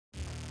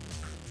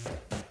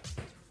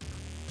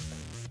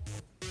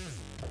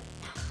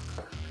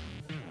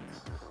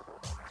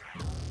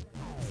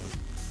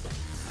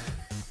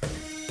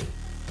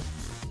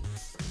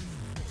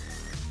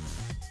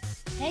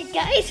Hey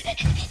guys,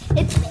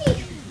 it's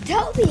me,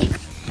 Toby,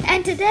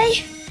 and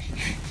today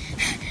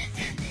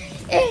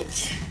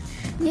it's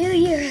New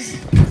Year's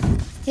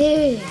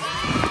Eve.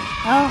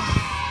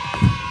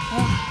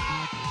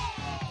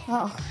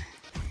 Oh,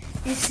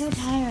 it's so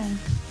tiring,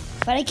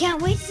 but I can't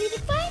wait to see the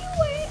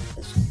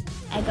fireworks.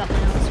 I got my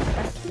own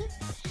sparkler,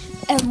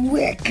 and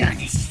we're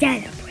gonna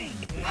celebrate,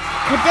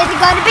 cause this is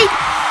gonna be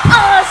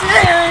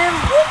awesome.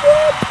 Whoop,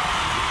 whoop.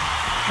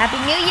 Happy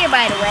New Year,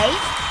 by the way.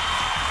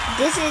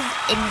 This is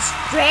in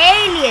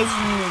Australia's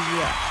New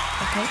Year,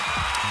 okay?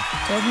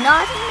 So it's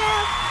not in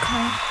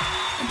America,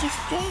 it's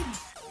Australia,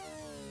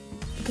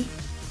 okay?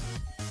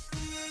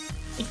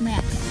 It's my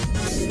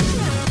accent.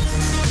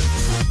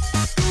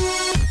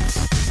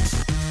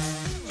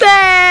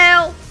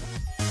 Fail!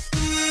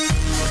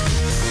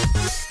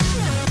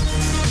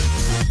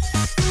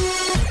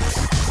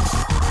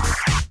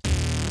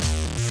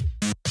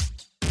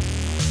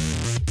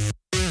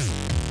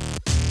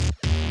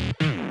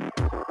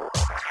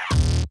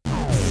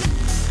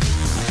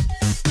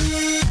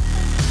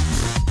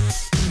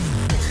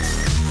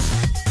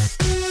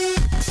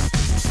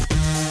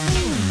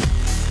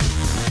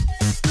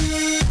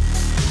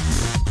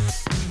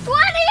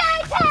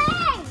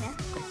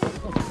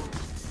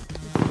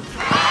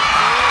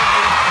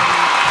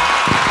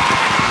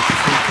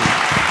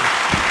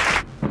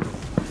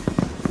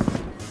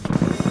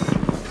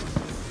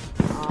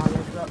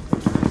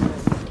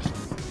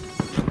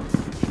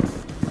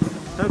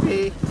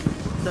 Toby,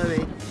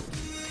 sorry.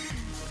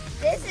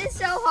 This is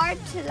so hard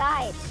to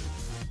light.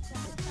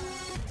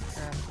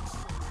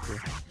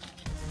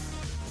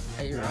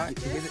 Are you right?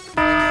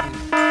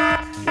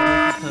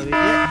 Toby,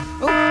 yeah.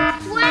 Oh!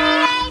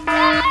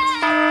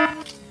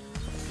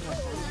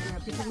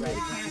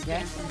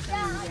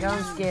 2018! Go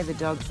and scare the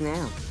dogs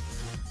now.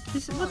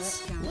 What's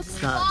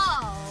that?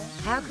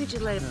 How could you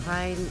let a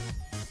plane?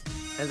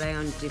 Are they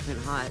on different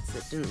heights?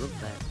 It didn't look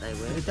that they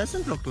were. It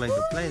doesn't look like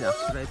a plane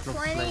actually, it looks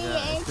like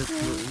a...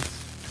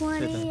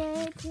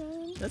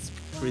 2018. That's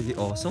pretty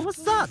awesome.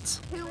 What's that?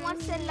 Who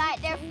wants to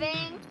light their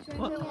thing?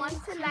 What? Who wants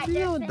to light Do you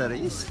their know thing? what that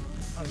is?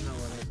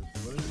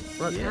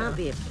 Well, it Yeah. can't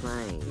be a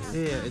plane.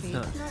 Yeah, it's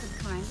not.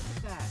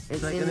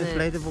 It's Like in an the.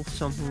 inflatable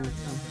something.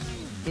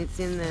 It's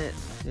in the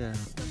Yeah.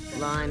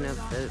 line of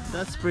the.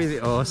 That's pretty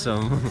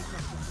awesome.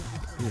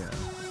 Yeah.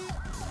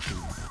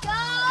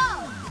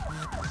 Go!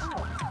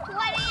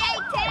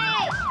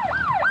 2018!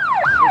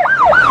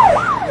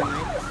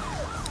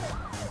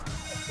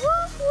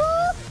 Whoop,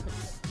 whoop.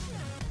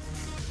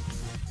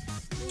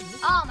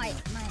 Oh, my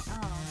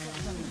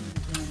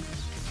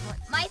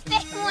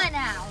thick one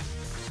out.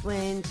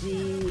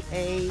 2018.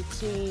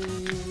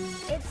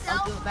 It's so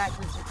I'll do it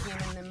backwards for Kim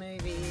in the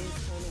movies.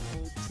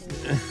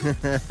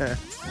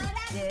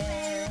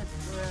 2018.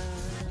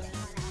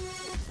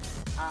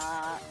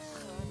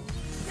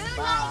 Who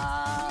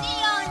likes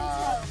neon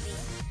Toby?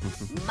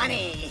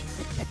 Money.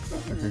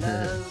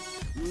 Love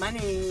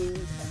money.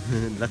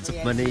 Lots of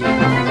money.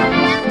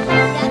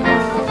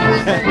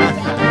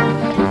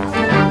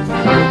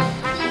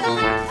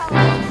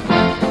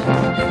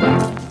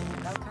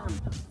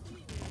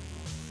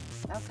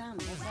 They'll come.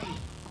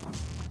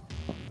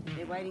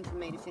 They're waiting for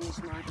me to finish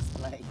my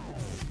display.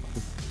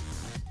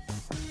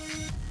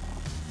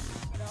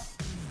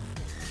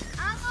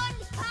 I'm on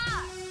the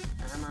car.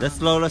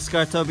 That's Lola's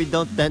car, Toby.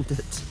 Don't dent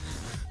it.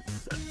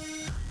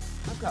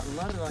 I've got a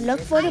lot of Look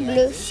for the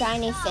blue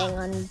shiny thing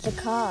on the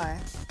car.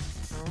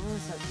 Oh,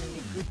 so it's going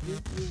to be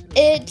good.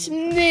 It's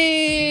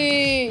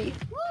me.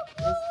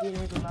 Let's do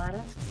the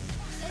lighter.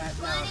 It's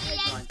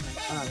 2018.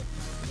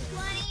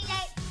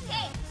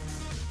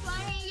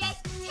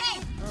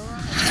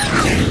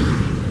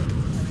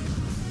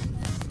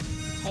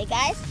 2018. Hey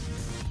guys,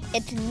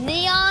 it's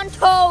Neon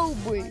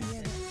Toby.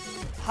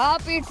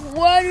 Happy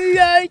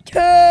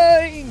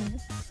 2018.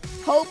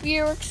 Hope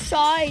you're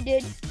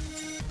excited.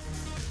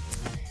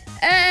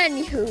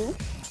 Anywho,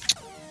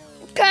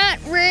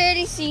 can't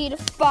really see the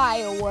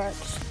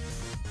fireworks.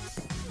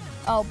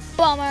 Oh,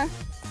 bummer.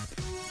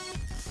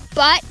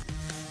 But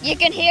you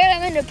can hear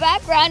them in the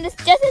background. It's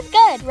just as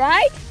good,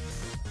 right?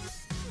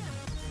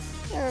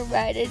 You're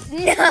right, it's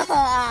not.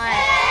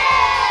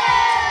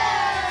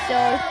 So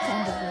it's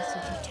kind of a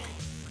city time.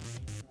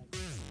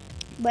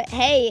 But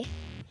hey,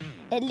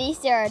 at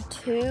least there are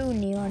two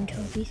neon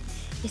Tobys.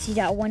 You see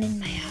that one in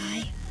my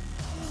eye?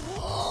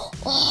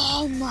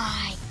 Oh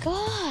my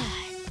god.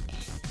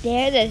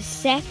 They're the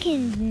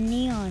second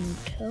neon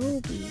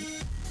Toby.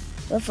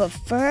 With a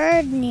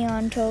third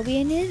neon Toby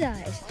in his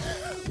eyes.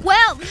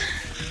 Well,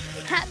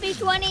 happy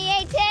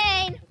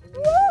 2018!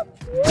 Woo!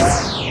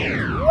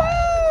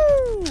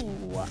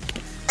 Woo!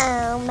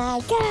 Oh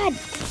my god,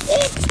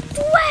 it's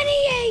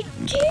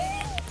 2018!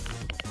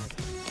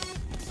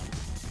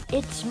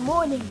 It's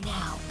morning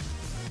now,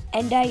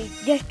 and I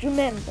just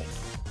remembered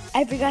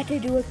I forgot to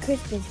do a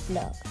Christmas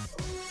vlog.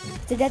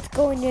 So that's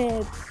going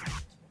to,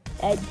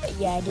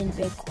 yeah, I didn't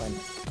make one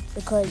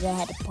because I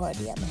had a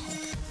party at my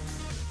house.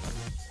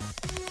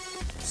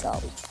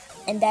 Sorry.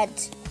 And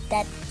that's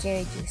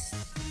cherry juice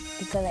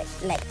because I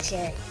like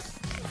cherry.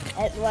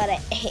 That's what I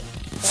ate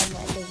from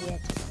my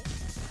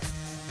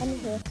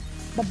Anywho,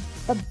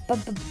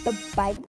 bye.